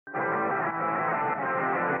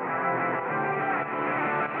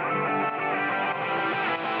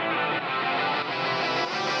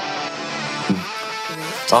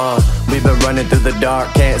We've been running through the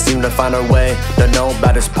dark, can't seem to find our way. Don't know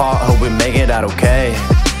about this part, hope we make it out okay.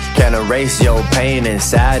 Can't erase your pain and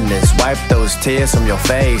sadness, wipe those tears from your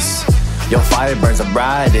face. Your fire burns the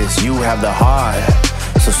brightest, you have the heart,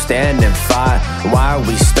 so stand and fight. Why are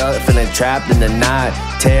we stuck, feeling trapped in the night?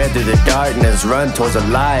 Tear through the darkness, run towards the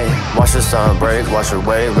light. Watch the sun break, wash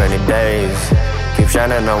away rainy days. Keep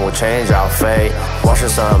shining on, we'll change our fate. Watch the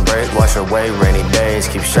sun break, wash away rainy days.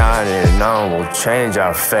 Keep shining on, we'll change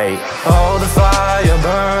our fate. Oh, the fire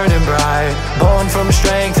burning bright, born from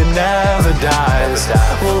strength that never dies.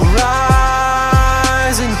 We'll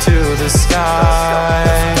rise into the sky.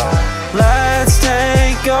 Let's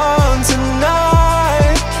take on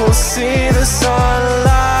tonight. We'll see the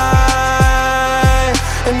sunlight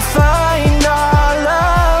and find our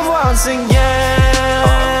love once again.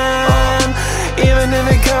 Even if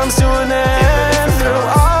it comes to an end, through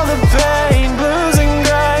all the pain, blues and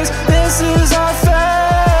grays, this is our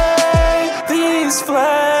fate. These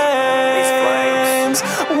flames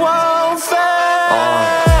won't fade.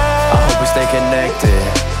 I hope we stay connected.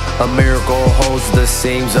 A miracle holds the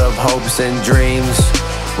seams of hopes and dreams.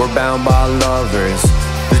 We're bound by lovers,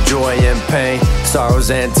 the joy and pain, sorrows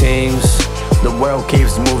and teams. The world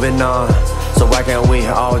keeps moving on, so why can't we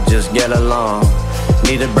all just get along?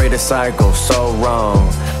 Need to break the cycle, so wrong.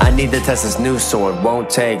 I need to test this new sword, won't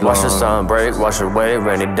take long. Watch the sun break, wash away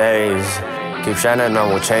rainy days. Keep shining on,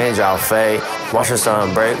 we'll change our fate. Watch the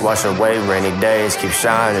sun break, wash away rainy days. Keep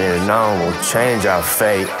shining on, we'll change our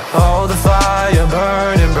fate. Oh, the fire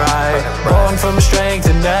burning bright, born from strength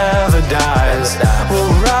that never dies.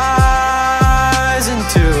 We'll rise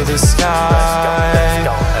into the sky.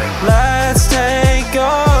 Let's take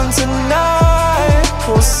on tonight.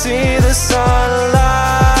 We'll see the sun